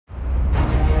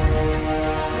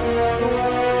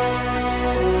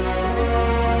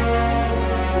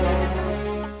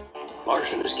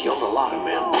Larson has killed a lot of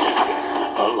men.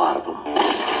 A lot of them.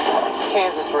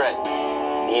 Kansas Red.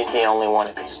 He's the only one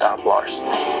who can stop Larson.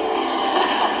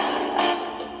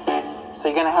 So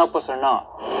you gonna help us or not?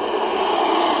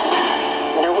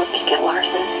 No one can get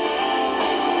Larson.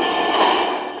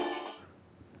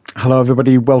 Hello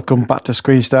everybody, welcome back to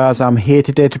Screenstars. I'm here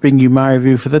today to bring you my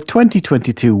review for the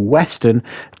 2022 Western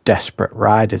Desperate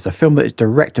Riders, a film that is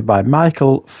directed by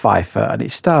Michael Pfeiffer and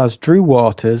it stars Drew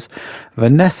Waters,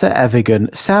 Vanessa Evigan,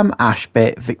 Sam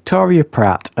Ashby, Victoria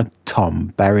Pratt and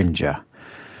Tom Berenger.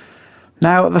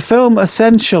 Now, the film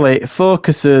essentially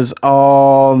focuses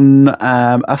on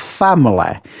a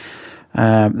family.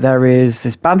 There is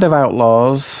this band of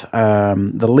outlaws.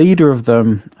 The leader of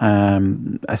them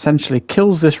essentially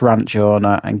kills this ranch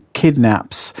owner and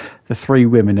kidnaps the three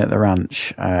women at the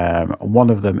ranch.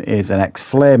 One of them is an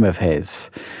ex-flame of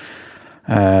his.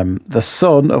 The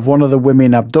son of one of the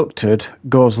women abducted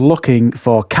goes looking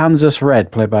for Kansas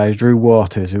Red, played by Drew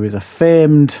Waters, who is a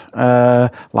famed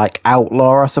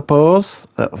outlaw, I suppose,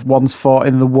 that once fought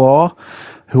in the war,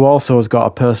 who also has got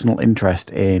a personal interest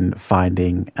in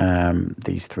finding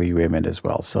these three women as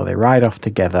well. So they ride off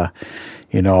together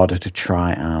in order to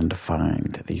try and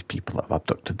find these people that have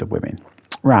abducted the women.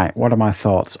 Right, what are my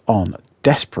thoughts on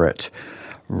Desperate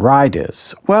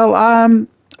Riders? Well,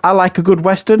 I like a good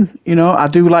Western. You know, I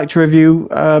do like to review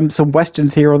some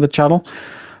Westerns here on the channel.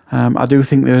 I do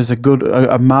think there's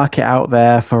a market out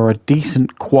there for a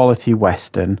decent quality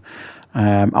Western.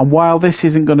 And while this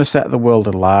isn't going to set the world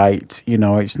alight, you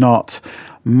know, it's not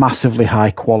massively high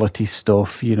quality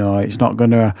stuff, you know, it's not going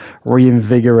to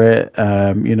reinvigorate,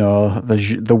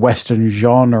 the Western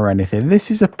genre or anything.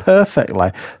 This is a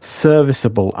perfectly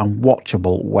serviceable and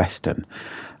watchable Western.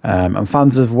 And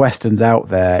fans of Westerns out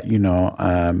there, you know,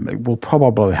 will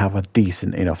probably have a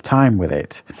decent enough time with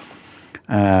it.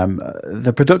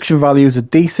 The production values are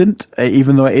decent,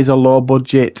 even though it is a low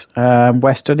budget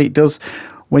Western. It does...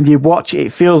 When you watch it,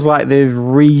 it feels like they've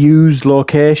reused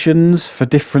locations for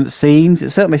different scenes. It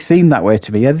certainly seemed that way to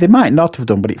me. They might not have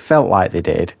done, but it felt like they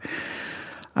did.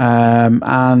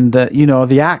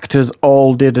 The actors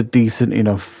all did a decent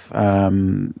enough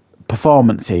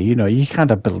performance here. You know, you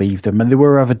kind of believe them, and they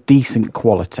were of a decent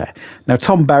quality. Now,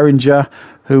 Tom Berenger,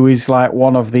 who is like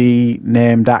one of the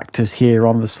named actors here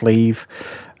on the sleeve,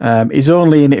 is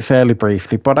only in it fairly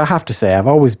briefly, but I have to say I've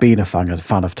always been a fan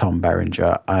of Tom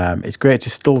Berenger. It's great to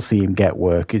still see him get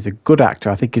work. He's a good actor.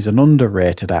 I think he's an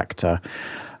underrated actor,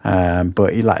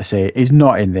 but like I say, he's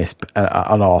not in this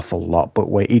an awful lot, but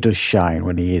he does shine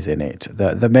when he is in it.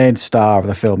 The main star of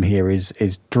the film here is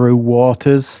Drew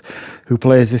Waters, who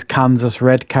plays this Kansas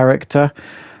Red character.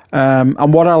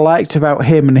 And what I liked about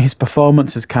him and his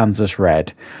performance as Kansas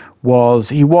Red was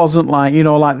he wasn't like, you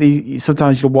know, like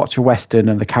sometimes you'll watch a Western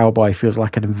and the cowboy feels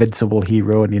like an invincible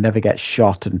hero and he never gets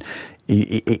shot and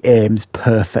he aims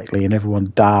perfectly and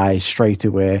everyone dies straight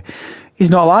away.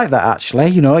 He's not like that, actually.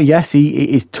 You know, yes, he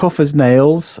is tough as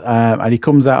nails and he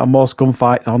comes out of most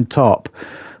gunfights on top.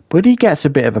 But he gets a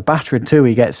bit of a battering too.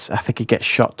 I think he gets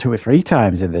shot 2 or 3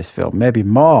 times in this film, maybe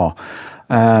more.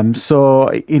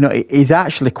 So, you know, he's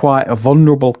actually quite a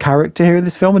vulnerable character here in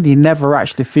this film, and you never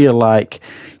actually feel like,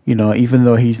 you know, even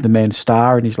though he's the main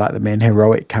star and he's like the main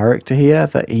heroic character here,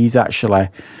 that he's actually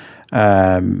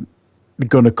going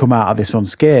to come out of this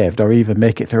unscathed or even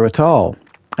make it through at all.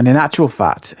 And in actual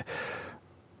fact,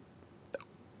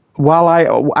 while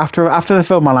after the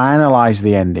film and I analysed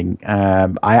the ending,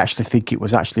 I actually think it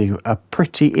was actually a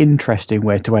pretty interesting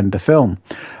way to end the film.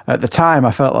 At the time,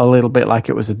 I felt a little bit like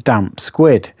it was a damp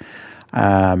squid,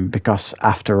 because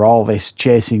after all this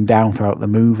chasing down throughout the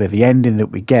movie, the ending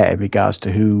that we get in regards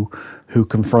to who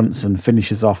confronts and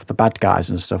finishes off the bad guys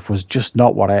and stuff was just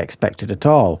not what I expected at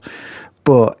all.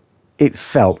 But it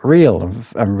felt real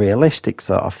and realistic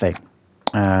sort of thing.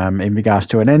 In regards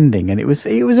to an ending, and it was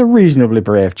a reasonably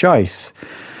brave choice.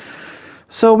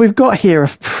 So we've got here a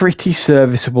pretty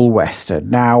serviceable Western.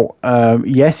 Now,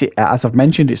 yes, as I've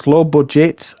mentioned, it's low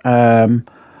budget. I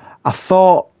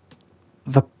thought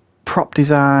the prop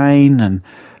design and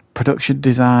production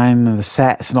design and the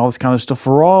sets and all this kind of stuff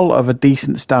were all of a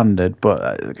decent standard,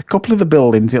 but a couple of the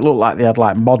buildings, it looked like they had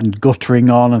like modern guttering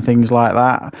on and things like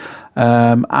that.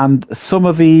 And some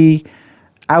of the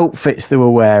outfits they were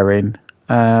wearing,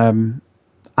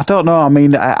 I don't know. I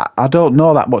mean, I don't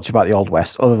know that much about the Old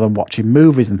West other than watching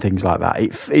movies and things like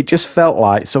that. It just felt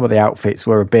like some of the outfits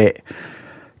were a bit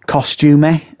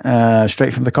costumey,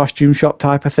 straight from the costume shop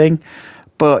type of thing.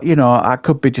 But, you know, I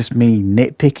could be just me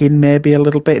nitpicking maybe a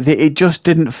little bit. It just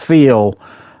didn't feel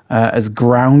as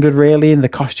grounded, really, in the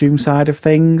costume side of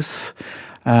things.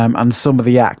 and some of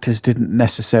the actors didn't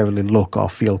necessarily look or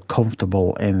feel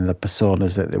comfortable in the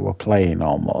personas that they were playing,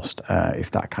 almost,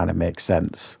 if that kind of makes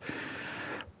sense.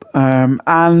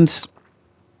 And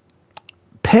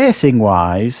pacing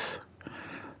wise,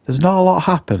 there's not a lot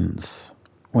happens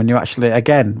when you actually,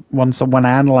 again, when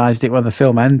I analysed it when the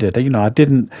film ended, I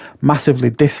didn't massively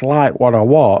dislike what I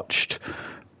watched,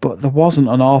 but there wasn't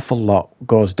an awful lot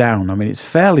goes down. I mean, it's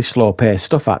fairly slow-paced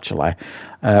stuff, actually,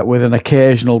 with an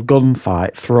occasional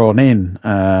gunfight thrown in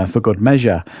for good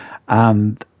measure.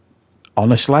 And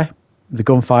honestly, the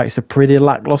gunfights are pretty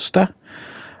lackluster.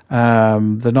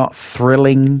 They're not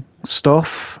thrilling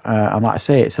stuff. And like I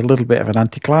say, it's a little bit of an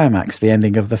anticlimax, the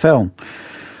ending of the film.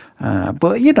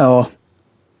 But,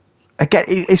 again,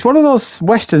 it's one of those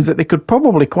westerns that they could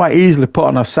probably quite easily put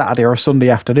on a Saturday or a Sunday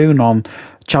afternoon on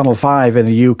Channel 5 in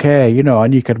the UK,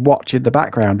 and you could watch in the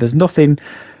background. There's nothing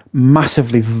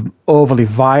massively overly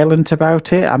violent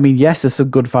about it. I mean, yes, there's some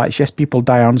good fights. Yes, people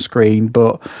die on screen,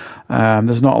 but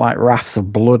there's not like rafts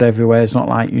of blood everywhere. It's not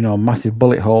like, massive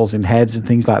bullet holes in heads and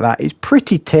things like that. It's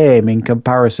pretty tame in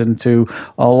comparison to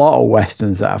a lot of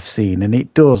westerns that I've seen, and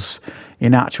it does,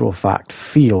 in actual fact,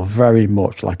 feel very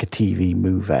much like a TV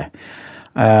movie.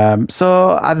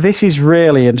 So this is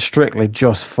really and strictly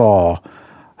just for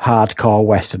hardcore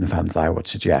Western fans, I would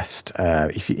suggest.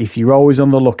 If you're always on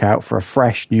the lookout for a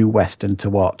fresh new Western to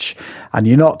watch, and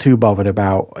you're not too bothered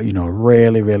about,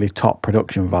 really, really top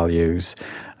production values,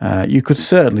 you could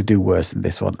certainly do worse than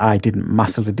this one. I didn't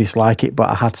massively dislike it,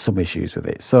 but I had some issues with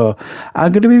it. So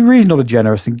I'm going to be reasonably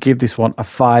generous and give this one a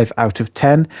 5 out of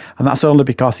 10. And that's only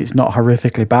because it's not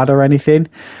horrifically bad or anything.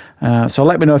 So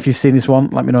let me know if you've seen this one.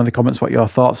 Let me know in the comments what your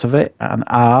thoughts of it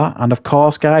are. And of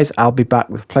course, guys, I'll be back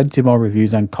with plenty more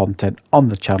reviews and content on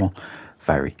the channel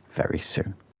very, very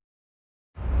soon.